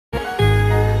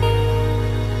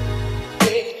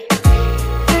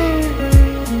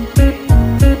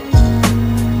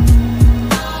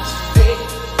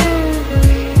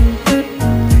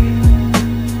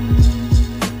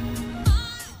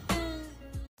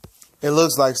It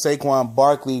looks like Saquon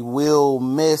Barkley will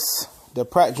miss the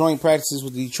joint practices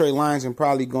with the Detroit Lions and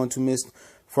probably going to miss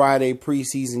Friday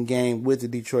preseason game with the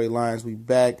Detroit Lions. We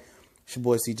back. It's your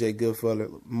boy CJ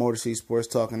Goodfellow, Motor City Sports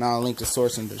Talk, and I'll link the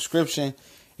source in the description.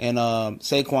 And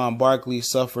Saquon Barkley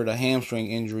suffered a hamstring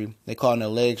injury. They call it a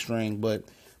leg string, but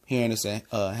hearing it's a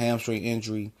hamstring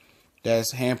injury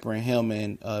that's hampering him.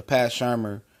 And Pat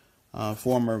Shurmur,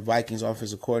 former Vikings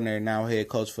offensive coordinator, now head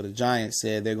coach for the Giants,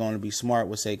 said they're going to be smart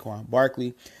with Saquon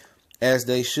Barkley, as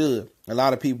they should. A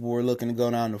lot of people were looking to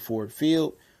go down to Ford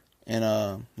Field, and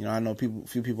I know a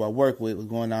few people I work with were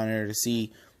going down there to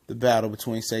see the battle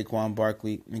between Saquon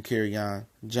Barkley and Kerryon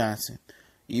Johnson.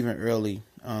 Even early,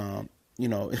 in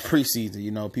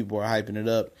preseason, people are hyping it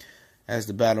up as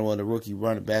the battle of the rookie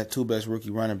running back, two best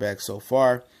rookie running backs so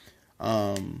far.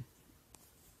 Other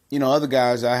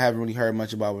guys I haven't really heard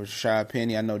much about was Rashad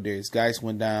Penny. I know Darius Geis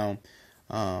went down.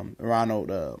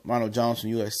 Ronald Jones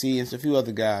from USC, and a few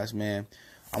other guys, man.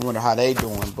 I wonder how they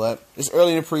doing, but it's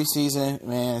early in the preseason,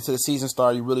 man. Until the season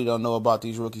starts, you really don't know about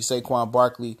these rookies. Saquon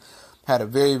Barkley had a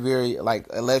very, very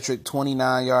electric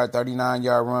 29-yard,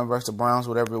 39-yard run versus the Browns,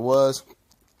 whatever it was,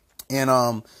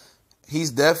 and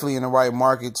he's definitely in the right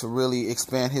market to really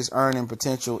expand his earning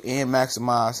potential and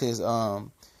maximize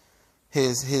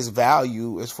his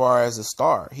value as far as a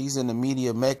star. He's in the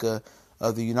media mecca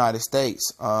of the United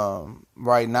States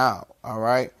right now, all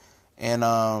right? And,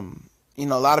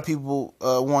 a lot of people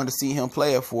wanted to see him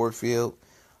play at Ford Field.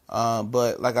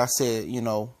 But like I said,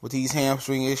 with these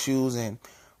hamstring issues, and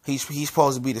he's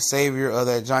supposed to be the savior of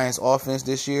that Giants offense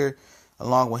this year,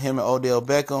 along with him and Odell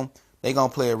Beckham, they're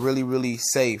going to play it really, really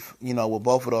safe, with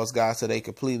both of those guys so they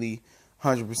completely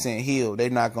 100% healed. They're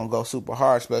not going to go super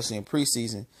hard, especially in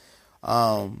preseason.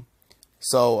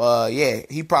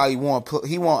 He probably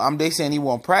won't. They saying he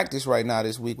won't practice right now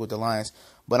this week with the Lions,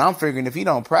 but I'm figuring if he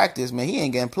don't practice, man, he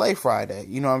ain't getting play Friday.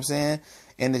 You know what I'm saying?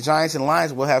 And the Giants and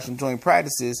Lions will have some joint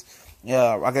practices,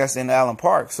 I guess, in Allen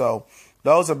Park. So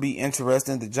those will be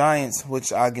interesting. The Giants,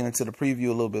 which I'll get into the preview a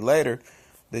little bit later.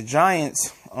 The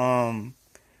Giants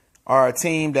are a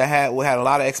team that had a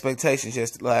lot of expectations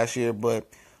just last year, but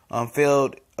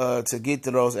failed to get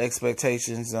to those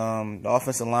expectations. The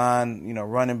offensive line,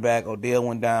 running back, Odell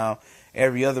went down.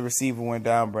 Every other receiver went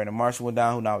down. Brandon Marshall went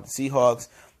down, who now with the Seahawks.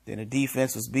 Then the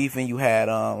defense was beefing. You had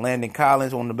Landon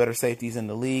Collins, one of the better safeties in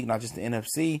the league, not just the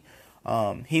NFC.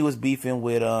 He was beefing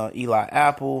with Eli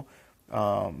Apple.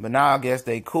 But now I guess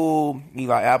they cool.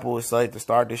 Eli Apple is slated to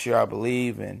start this year, I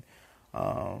believe. And,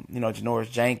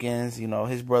 Janoris Jenkins,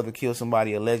 his brother killed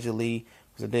somebody allegedly. It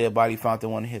was a dead body found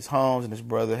in one of his homes, and his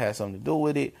brother had something to do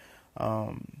with it.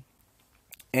 And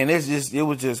it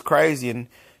was just crazy. And,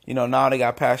 now they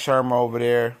got Pat Shurmur over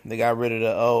there. They got rid of the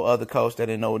other coach that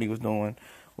didn't know what he was doing.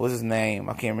 What was his name?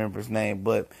 I can't remember his name.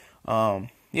 But, I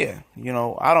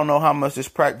don't know how much this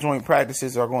joint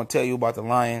practices are going to tell you about the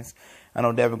Lions. I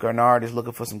know Devin Gurnard is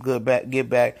looking for some good get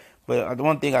back. But the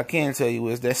one thing I can tell you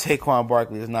is that Saquon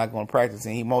Barkley is not going to practice,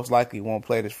 and he most likely won't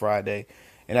play this Friday.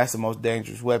 And that's the most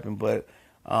dangerous weapon. But,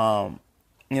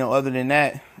 other than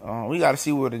that, we got to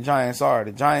see where the Giants are.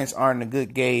 The Giants aren't a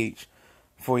good gauge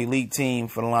for elite team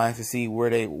for the Lions to see where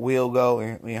they will go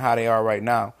and how they are right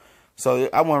now. So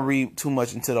I wouldn't read too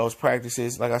much into those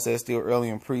practices. Like I said, it's still early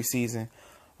in preseason.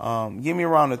 Give me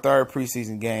around the third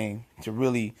preseason game to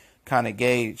really kind of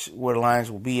gauge where the Lions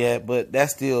will be at. But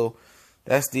that's still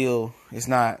it's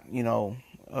not,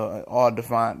 all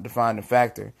defining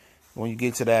factor. When you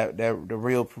get to the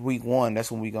real week one,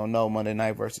 that's when we gonna know Monday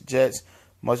night versus Jets.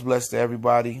 Much blessed to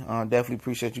everybody. Definitely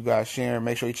appreciate you guys sharing.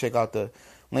 Make sure you check out the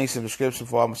links in the description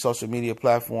for all my social media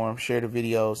platforms. Share the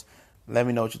videos. Let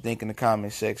me know what you think in the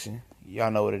comment section.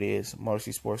 Y'all know what it is. Motor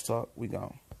City Sports Talk. We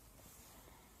gone.